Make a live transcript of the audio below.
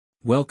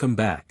Welcome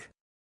back.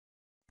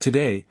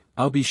 Today,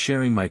 I'll be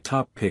sharing my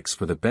top picks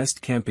for the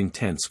best camping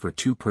tents for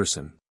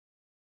two-person.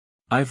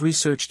 I've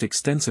researched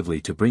extensively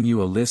to bring you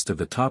a list of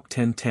the top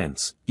 10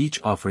 tents, each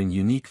offering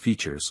unique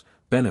features,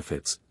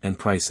 benefits, and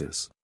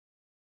prices.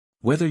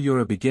 Whether you're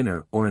a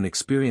beginner or an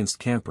experienced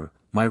camper,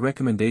 my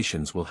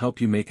recommendations will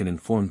help you make an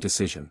informed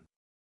decision.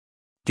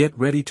 Get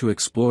ready to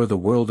explore the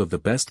world of the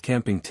best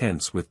camping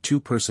tents with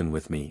two-person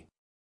with me.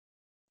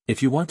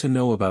 If you want to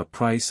know about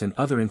price and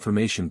other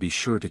information, be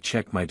sure to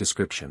check my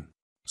description.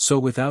 So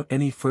without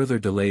any further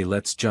delay,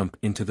 let's jump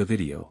into the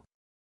video.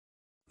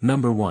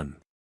 Number 1.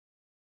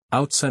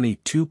 OutSunny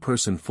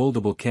 2-person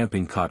foldable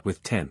camping cot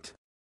with tent.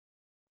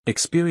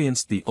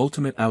 Experience the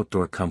ultimate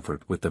outdoor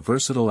comfort with the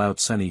versatile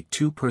OutSunny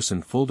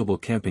 2-person foldable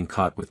camping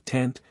cot with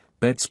tent,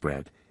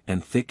 bedspread,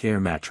 and thick air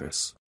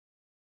mattress.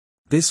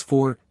 This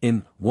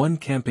 4-in-1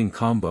 camping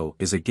combo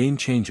is a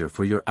game-changer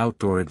for your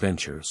outdoor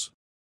adventures.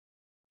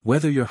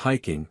 Whether you're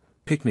hiking,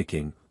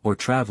 picnicking, or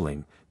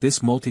traveling, this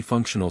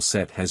multifunctional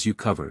set has you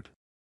covered.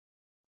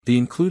 The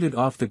included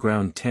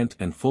off-the-ground tent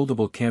and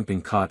foldable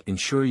camping cot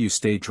ensure you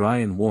stay dry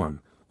and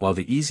warm, while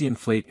the Easy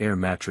Inflate air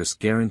mattress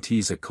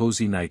guarantees a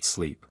cozy night's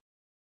sleep.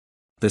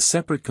 The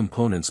separate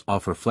components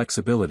offer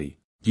flexibility.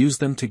 Use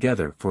them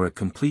together for a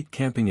complete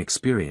camping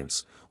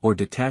experience, or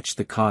detach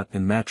the cot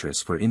and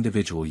mattress for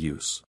individual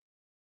use.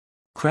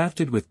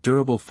 Crafted with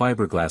durable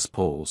fiberglass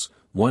poles,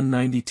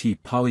 190T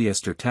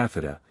polyester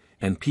taffeta,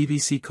 and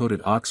PVC-coated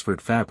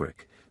Oxford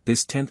fabric,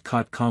 this tent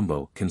cot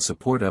combo can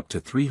support up to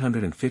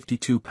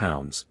 352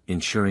 pounds,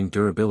 ensuring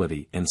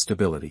durability and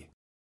stability.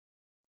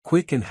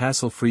 Quick and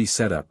hassle-free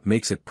setup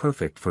makes it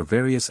perfect for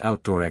various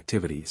outdoor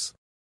activities.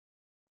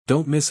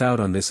 Don't miss out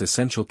on this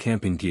essential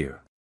camping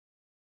gear.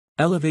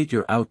 Elevate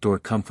your outdoor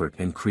comfort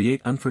and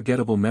create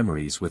unforgettable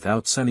memories with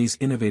OutSunny's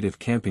innovative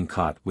camping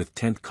cot with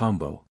tent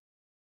combo.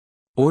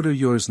 Order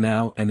yours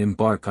now and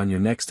embark on your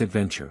next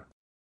adventure.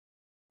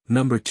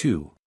 Number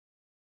 2.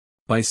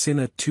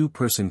 Bicina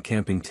 2-person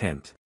camping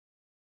tent.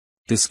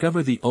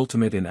 Discover the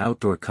ultimate in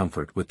outdoor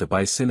comfort with the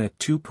Bicina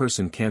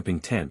 2-person camping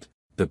tent,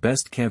 the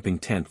best camping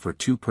tent for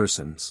two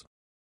persons.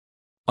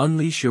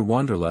 Unleash your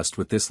wanderlust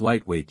with this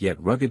lightweight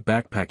yet rugged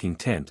backpacking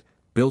tent,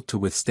 built to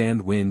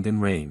withstand wind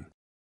and rain.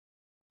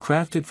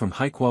 Crafted from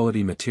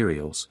high-quality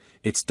materials,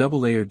 its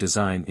double-layered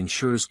design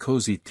ensures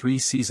cozy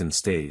 3-season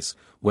stays,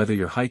 whether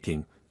you're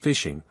hiking,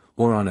 fishing,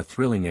 or on a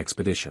thrilling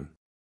expedition.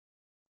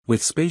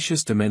 With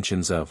spacious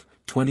dimensions of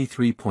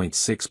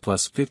 23.6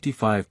 plus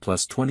 55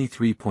 plus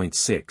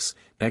 23.6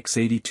 x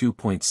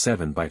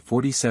 82.7 by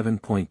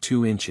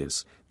 47.2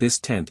 inches, this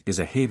tent is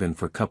a haven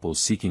for couples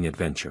seeking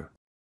adventure.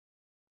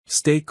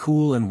 Stay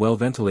cool and well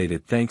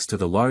ventilated thanks to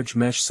the large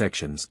mesh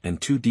sections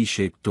and 2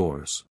 D-shaped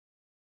doors.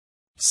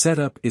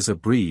 Setup is a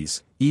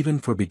breeze, even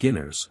for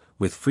beginners,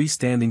 with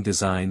freestanding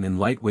design and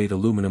lightweight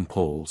aluminum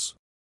poles.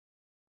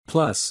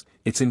 Plus,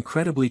 it's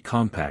incredibly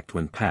compact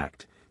when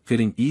packed,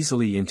 fitting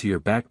easily into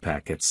your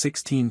backpack at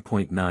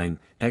 16.9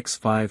 x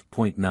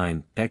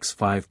 5.9 x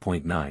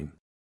 5.9.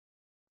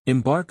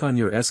 Embark on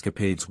your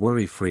escapades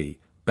worry-free,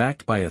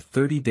 backed by a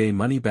 30-day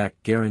money-back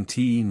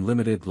guarantee and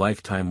limited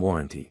lifetime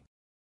warranty.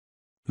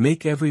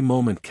 Make every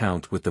moment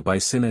count with the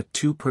Bicina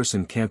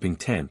 2-person camping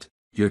tent,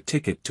 your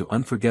ticket to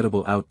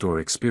unforgettable outdoor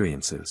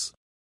experiences.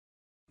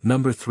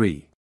 Number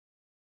 3.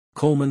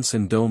 Coleman's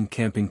and Dome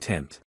camping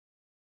tent.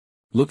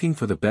 Looking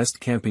for the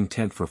best camping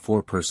tent for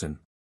 4-person?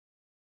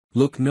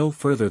 Look no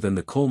further than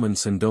the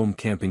Coleman's and Dome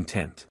camping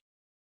tent.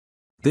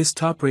 This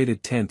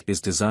top-rated tent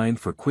is designed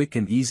for quick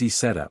and easy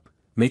setup,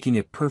 making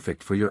it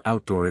perfect for your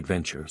outdoor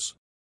adventures.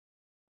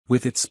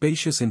 With its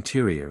spacious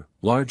interior,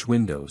 large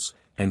windows,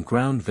 and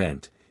ground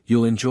vent,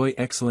 you'll enjoy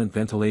excellent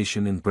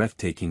ventilation and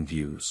breathtaking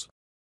views.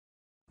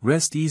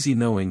 Rest easy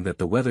knowing that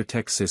the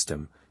WeatherTech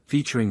system,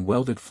 featuring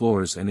welded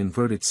floors and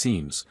inverted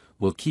seams,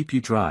 will keep you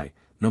dry,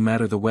 no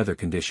matter the weather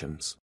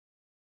conditions.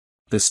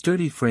 The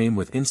sturdy frame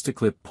with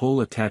Instaclip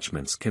pole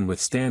attachments can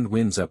withstand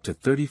winds up to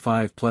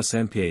 35 plus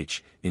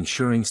mph,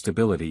 ensuring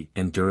stability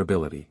and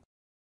durability.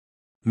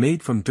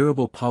 Made from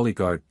durable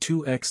Polyguard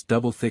 2X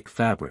double-thick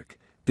fabric,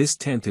 this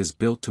tent is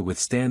built to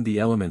withstand the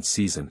elements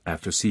season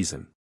after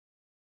season.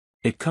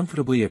 It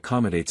comfortably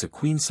accommodates a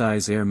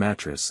queen-size air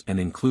mattress and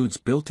includes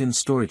built-in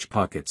storage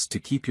pockets to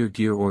keep your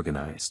gear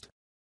organized.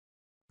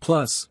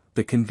 Plus,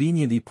 the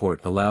convenient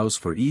e-port allows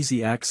for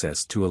easy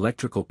access to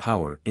electrical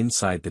power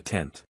inside the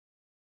tent.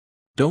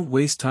 Don't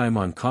waste time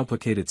on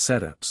complicated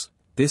setups,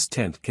 this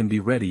tent can be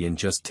ready in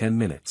just 10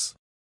 minutes.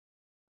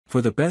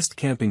 For the best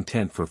camping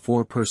tent for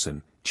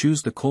 4-person,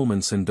 choose the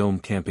Coleman's and Dome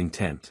camping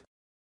tent.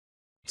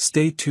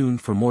 Stay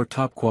tuned for more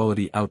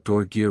top-quality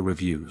outdoor gear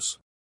reviews.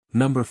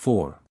 Number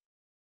 4.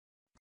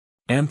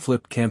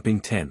 Amflip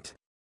camping tent.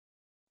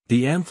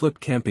 The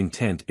Amflip camping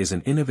tent is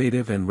an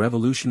innovative and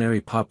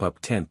revolutionary pop-up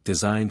tent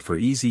designed for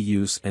easy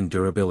use and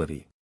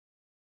durability.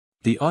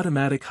 The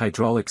automatic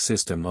hydraulic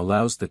system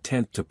allows the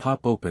tent to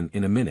pop open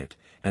in a minute,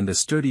 and the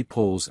sturdy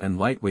poles and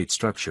lightweight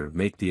structure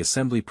make the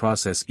assembly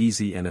process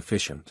easy and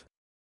efficient.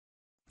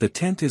 The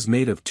tent is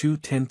made of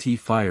 210T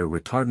fire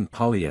retardant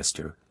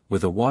polyester,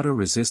 with a water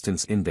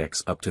resistance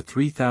index up to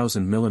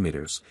 3000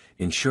 mm,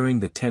 ensuring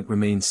the tent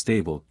remains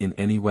stable in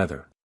any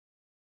weather.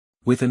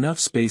 With enough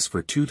space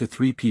for 2 to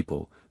 3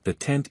 people, the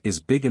tent is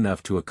big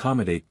enough to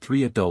accommodate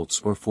 3 adults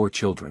or 4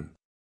 children.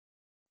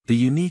 The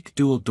unique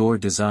dual-door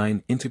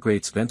design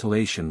integrates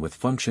ventilation with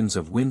functions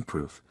of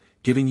windproof,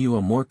 giving you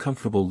a more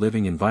comfortable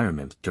living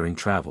environment during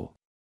travel.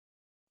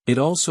 It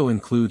also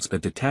includes a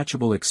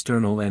detachable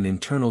external and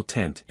internal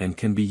tent and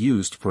can be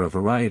used for a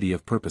variety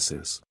of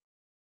purposes.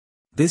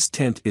 This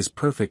tent is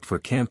perfect for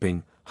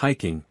camping,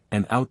 hiking,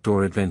 and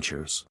outdoor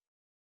adventures.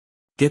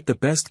 Get the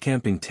best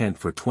camping tent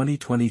for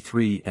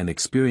 2023 and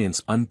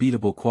experience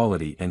unbeatable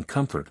quality and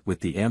comfort with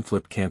the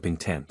Amflip camping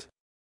tent.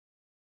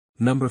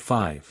 Number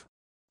 5.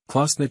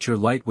 Klausnitzer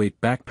Lightweight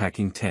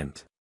Backpacking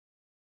Tent.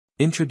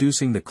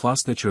 Introducing the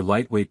Klausnitzer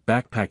Lightweight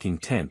Backpacking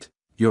Tent,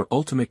 your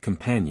ultimate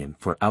companion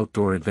for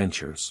outdoor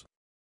adventures.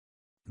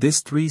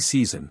 This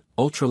 3-season,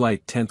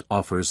 ultralight tent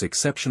offers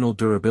exceptional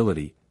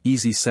durability,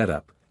 easy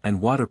setup,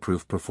 and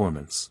waterproof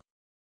performance.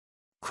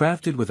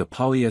 Crafted with a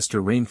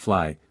polyester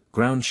rainfly,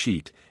 ground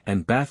sheet,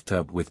 and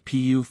bathtub with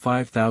PU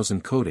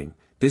 5000 coating,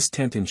 this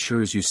tent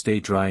ensures you stay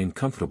dry and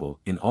comfortable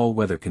in all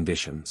weather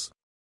conditions.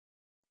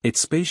 Its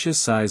spacious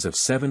size of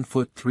 7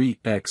 foot 3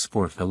 x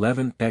 4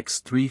 11 x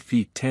 3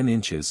 feet 10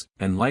 inches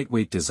and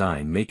lightweight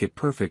design make it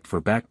perfect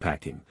for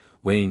backpacking,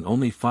 weighing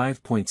only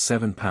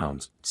 5.7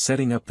 pounds.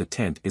 Setting up the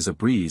tent is a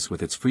breeze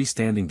with its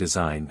freestanding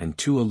design and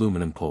 2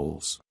 aluminum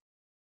poles.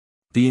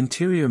 The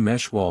interior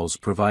mesh walls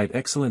provide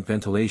excellent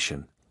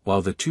ventilation,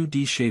 while the 2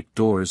 D-shaped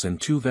doors and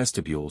 2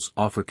 vestibules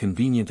offer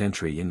convenient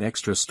entry and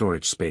extra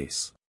storage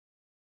space.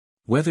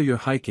 Whether you're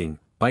hiking,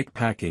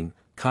 bikepacking,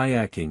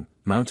 kayaking,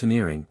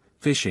 mountaineering,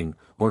 fishing,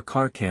 or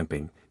car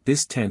camping,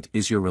 this tent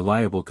is your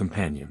reliable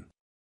companion.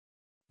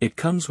 It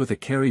comes with a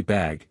carry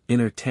bag,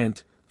 inner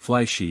tent,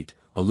 fly sheet,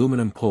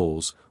 aluminum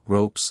poles,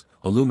 ropes,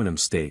 aluminum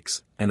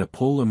stakes, and a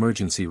pole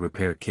emergency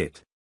repair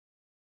kit.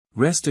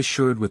 Rest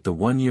assured with the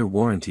 1-year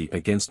warranty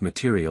against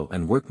material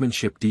and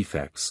workmanship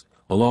defects,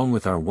 along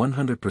with our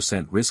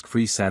 100%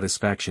 risk-free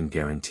satisfaction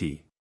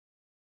guarantee.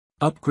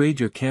 Upgrade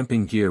your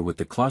camping gear with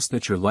the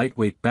Klausnitzer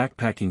Lightweight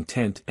Backpacking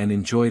Tent and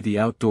enjoy the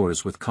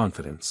outdoors with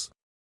confidence.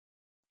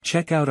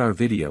 Check out our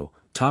video,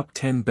 Top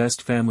 10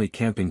 Best Family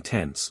Camping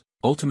Tents,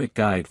 Ultimate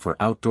Guide for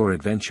Outdoor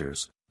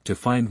Adventures, to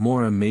find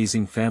more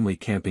amazing family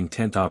camping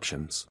tent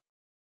options.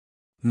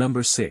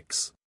 Number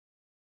 6.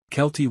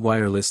 Kelty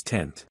Wireless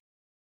Tent.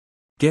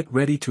 Get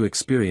ready to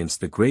experience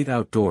the great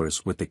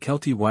outdoors with the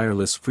Kelty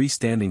Wireless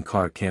Freestanding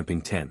Car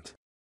Camping Tent.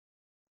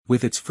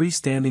 With its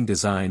freestanding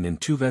design and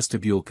 2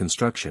 vestibule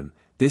construction,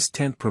 this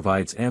tent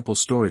provides ample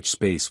storage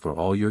space for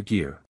all your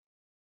gear.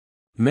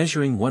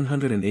 Measuring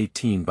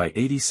 118 by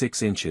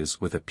 86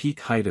 inches with a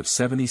peak height of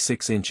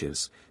 76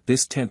 inches,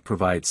 this tent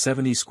provides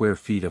 70 square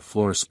feet of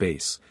floor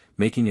space,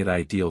 making it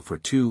ideal for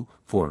 2,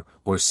 4,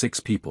 or 6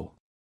 people.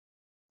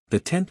 The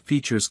tent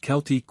features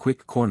Kelty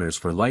quick corners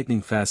for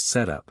lightning-fast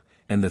setup,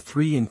 and the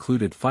 3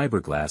 included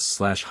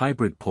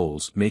fiberglass/hybrid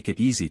poles make it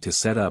easy to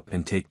set up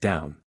and take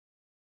down.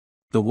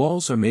 The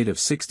walls are made of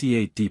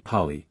 68D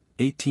poly,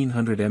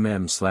 1800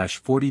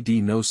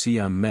 mm/40D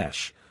no-seam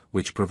mesh,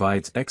 which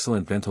provides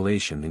excellent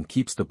ventilation and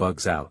keeps the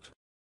bugs out.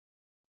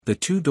 The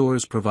 2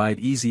 doors provide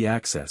easy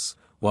access,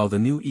 while the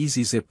new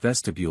EasyZip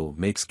vestibule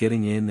makes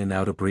getting in and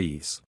out a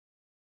breeze.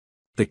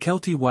 The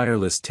Kelty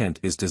Wireless Tent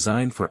is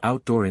designed for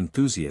outdoor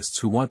enthusiasts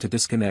who want to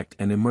disconnect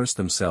and immerse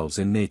themselves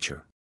in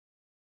nature.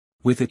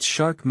 With its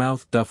shark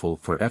mouth duffel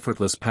for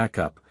effortless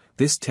pack-up,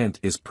 this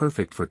tent is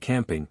perfect for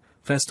camping,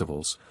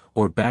 festivals,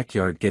 or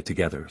backyard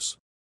get-togethers.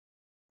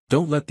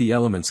 Don't let the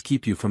elements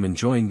keep you from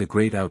enjoying the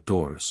great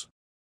outdoors.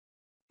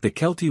 The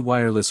Kelty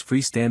Wireless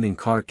Freestanding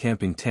Car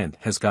Camping Tent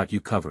has got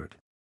you covered.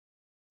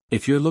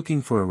 If you're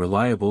looking for a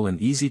reliable and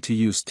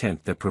easy-to-use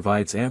tent that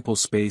provides ample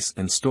space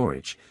and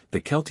storage,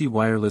 the Kelty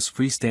Wireless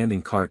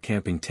Freestanding Car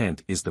Camping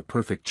Tent is the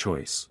perfect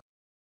choice.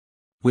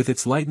 With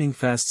its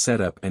lightning-fast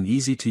setup and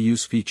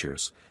easy-to-use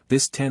features,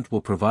 this tent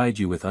will provide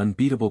you with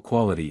unbeatable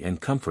quality and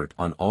comfort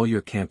on all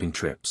your camping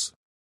trips.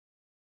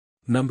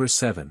 Number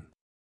 7.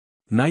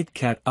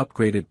 Nightcat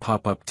Upgraded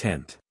Pop-Up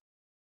Tent.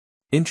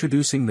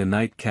 Introducing the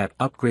Nightcat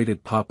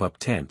Upgraded Pop-Up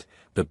Tent,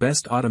 the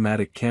best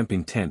automatic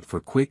camping tent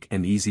for quick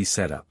and easy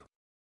setup.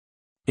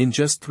 In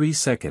just 3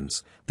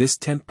 seconds, this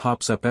tent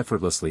pops up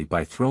effortlessly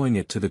by throwing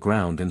it to the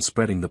ground and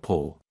spreading the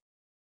pole.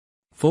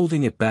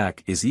 Folding it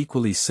back is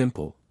equally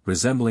simple,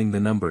 resembling the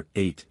number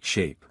 8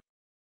 shape.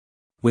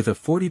 With a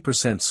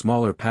 40%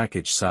 smaller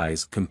package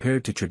size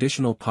compared to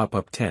traditional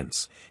pop-up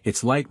tents,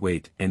 it's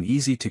lightweight and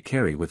easy to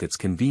carry with its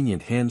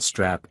convenient hand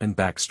strap and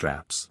back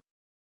straps.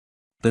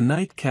 The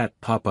Nightcat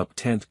pop-up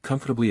tent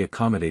comfortably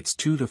accommodates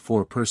 2 to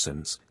 4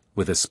 persons,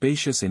 with a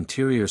spacious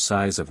interior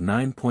size of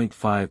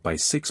 9.5 by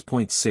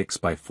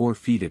 6.6 by 4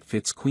 feet. It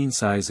fits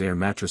queen-size air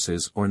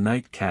mattresses or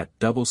Nightcat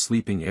double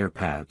sleeping air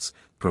pads,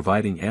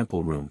 providing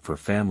ample room for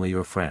family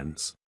or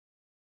friends.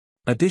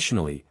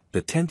 Additionally,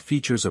 the tent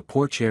features a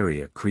porch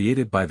area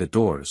created by the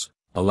doors,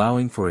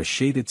 allowing for a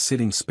shaded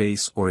sitting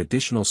space or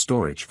additional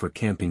storage for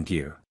camping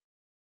gear.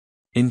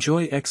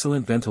 Enjoy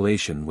excellent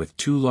ventilation with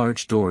 2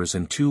 large doors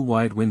and 2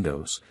 wide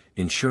windows,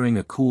 ensuring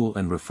a cool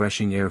and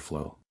refreshing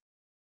airflow.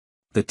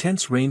 The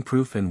tent's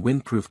rainproof and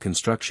windproof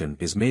construction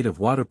is made of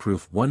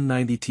waterproof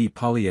 190T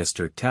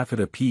polyester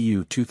taffeta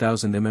PU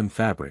 2000 mm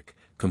fabric,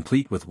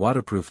 complete with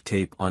waterproof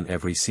tape on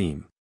every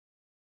seam.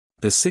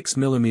 The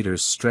 6mm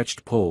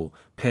stretched pole,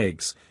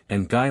 pegs,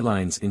 and guy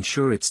lines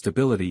ensure its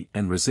stability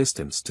and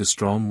resistance to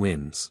strong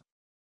winds.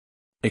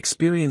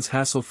 Experience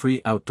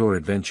hassle-free outdoor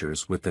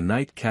adventures with the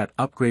Night Cat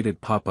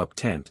upgraded pop-up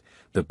tent,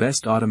 the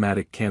best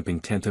automatic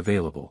camping tent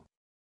available.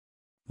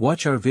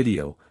 Watch our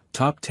video,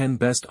 Top 10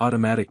 Best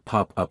Automatic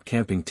Pop-Up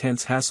Camping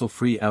Tents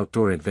Hassle-Free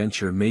Outdoor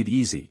Adventure Made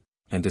Easy,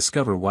 and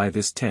discover why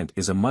this tent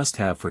is a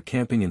must-have for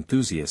camping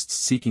enthusiasts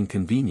seeking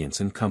convenience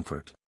and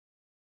comfort.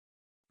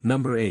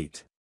 Number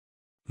 8.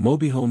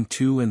 Mobihome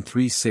 2 and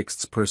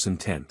 3/6 Person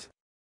Tent.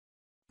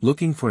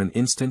 Looking for an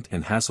instant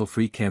and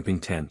hassle-free camping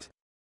tent?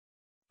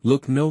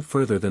 Look no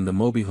further than the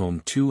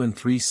Mobihome 2 and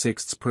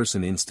 3/6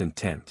 Person Instant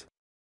Tent.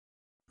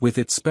 With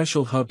its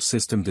special hub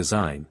system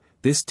design,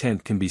 this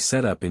tent can be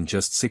set up in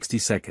just 60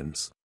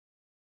 seconds.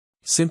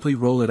 Simply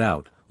roll it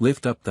out,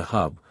 lift up the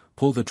hub,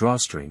 pull the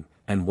drawstring,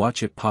 and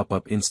watch it pop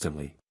up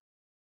instantly.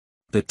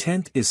 The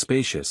tent is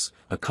spacious,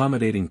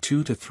 accommodating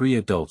 2 to 3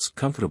 adults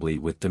comfortably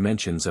with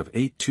dimensions of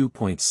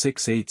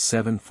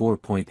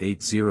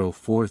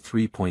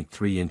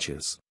 82.6874.8043.3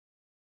 inches.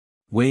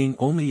 Weighing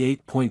only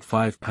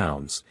 8.5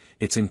 pounds,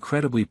 it's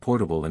incredibly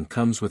portable and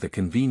comes with a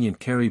convenient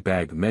carry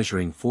bag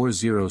measuring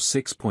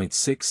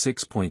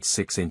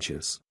 406.66.6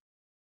 inches.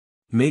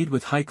 Made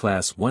with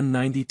high-class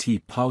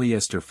 190T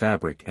polyester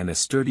fabric and a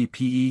sturdy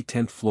PE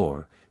tent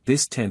floor,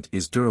 this tent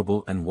is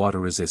durable and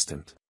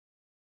water-resistant.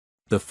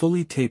 The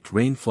fully taped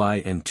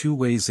rainfly and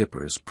 2-way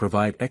zippers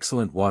provide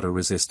excellent water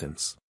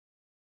resistance.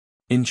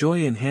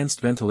 Enjoy enhanced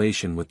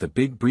ventilation with the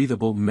big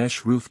breathable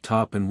mesh roof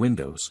top and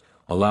windows,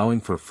 allowing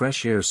for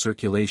fresh air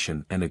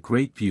circulation and a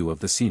great view of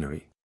the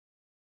scenery.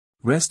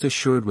 Rest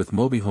assured with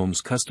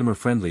Mobihome's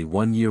customer-friendly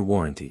 1-year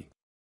warranty.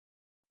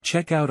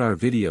 Check out our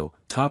video,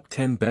 Top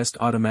 10 Best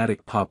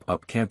Automatic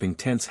Pop-Up Camping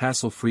Tents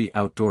Hassle-Free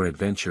Outdoor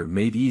Adventure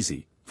Made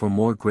Easy, for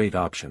more great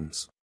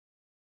options.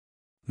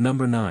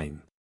 Number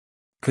 9.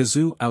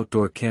 Kazoo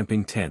Outdoor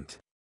Camping Tent.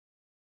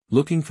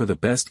 Looking for the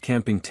best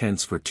camping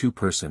tents for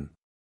 2-person?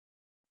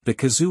 The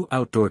Kazoo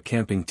Outdoor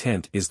Camping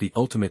Tent is the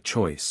ultimate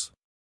choice.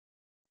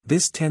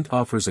 This tent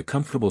offers a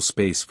comfortable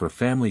space for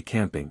family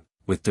camping,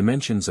 with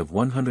dimensions of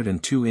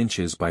 102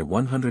 inches by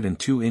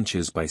 102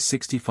 inches by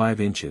 65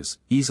 inches,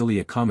 easily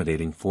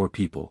accommodating 4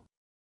 people.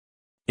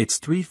 Its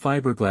 3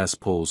 fiberglass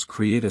poles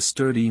create a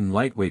sturdy and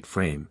lightweight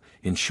frame,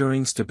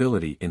 ensuring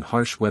stability in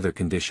harsh weather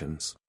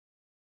conditions.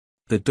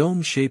 The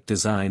dome-shaped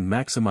design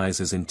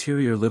maximizes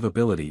interior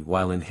livability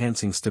while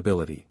enhancing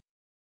stability.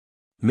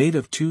 Made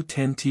of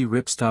 210T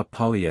ripstop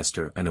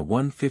polyester and a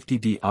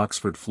 150D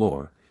Oxford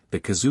floor, the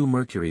Kazoo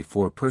Mercury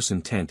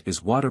 4-person tent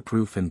is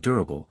waterproof and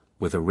durable,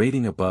 with a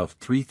rating above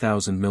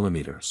 3,000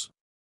 mm.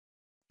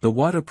 The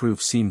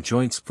waterproof seam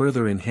joints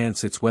further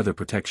enhance its weather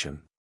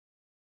protection.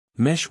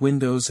 Mesh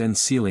windows and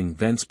ceiling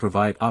vents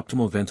provide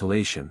optimal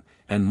ventilation,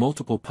 and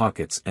multiple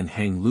pockets and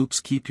hang loops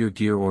keep your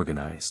gear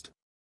organized.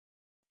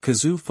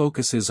 Kazoo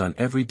focuses on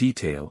every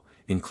detail,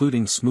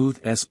 including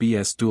smooth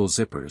SBS dual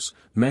zippers,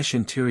 mesh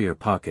interior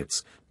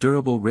pockets,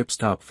 durable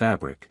ripstop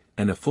fabric,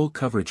 and a full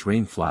coverage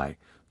rainfly,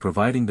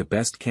 providing the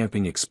best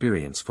camping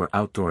experience for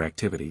outdoor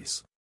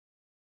activities.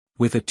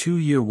 With a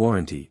 2-year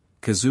warranty,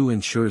 Kazoo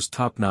ensures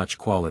top-notch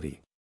quality.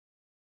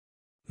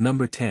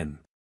 Number 10.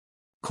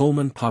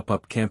 Coleman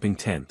Pop-Up Camping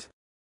Tent.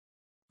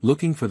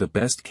 Looking for the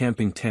best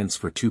camping tents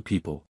for 2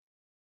 people?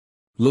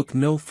 Look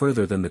no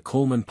further than the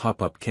Coleman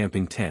Pop-Up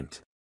Camping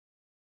Tent.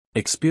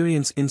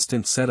 Experience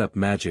instant setup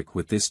magic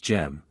with this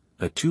gem,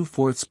 a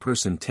 2/4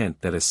 person tent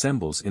that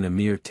assembles in a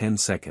mere 10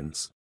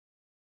 seconds.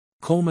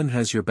 Coleman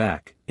has your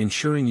back,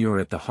 ensuring you're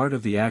at the heart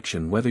of the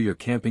action whether you're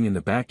camping in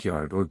the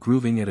backyard or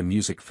grooving at a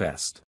music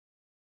fest.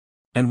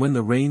 And when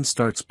the rain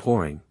starts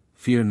pouring,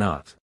 fear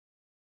not.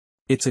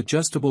 Its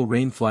adjustable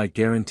rainfly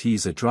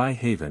guarantees a dry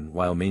haven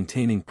while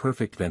maintaining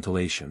perfect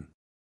ventilation.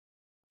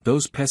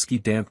 Those pesky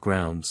damp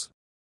grounds?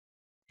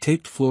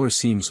 Taped floor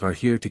seams are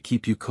here to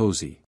keep you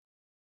cozy.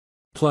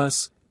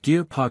 Plus,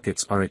 gear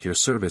pockets are at your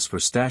service for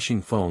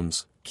stashing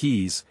phones,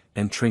 keys,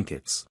 and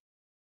trinkets.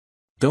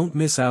 Don't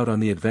miss out on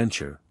the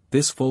adventure.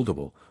 This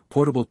foldable,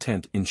 portable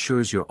tent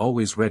ensures you're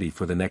always ready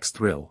for the next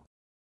thrill.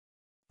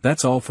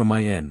 That's all from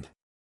my end.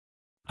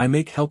 I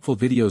make helpful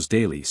videos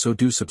daily, so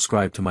do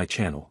subscribe to my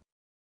channel.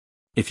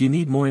 If you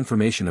need more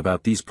information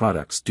about these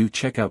products, do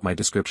check out my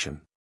description.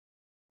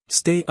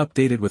 Stay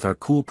updated with our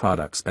cool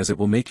products as it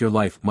will make your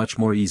life much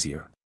more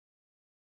easier.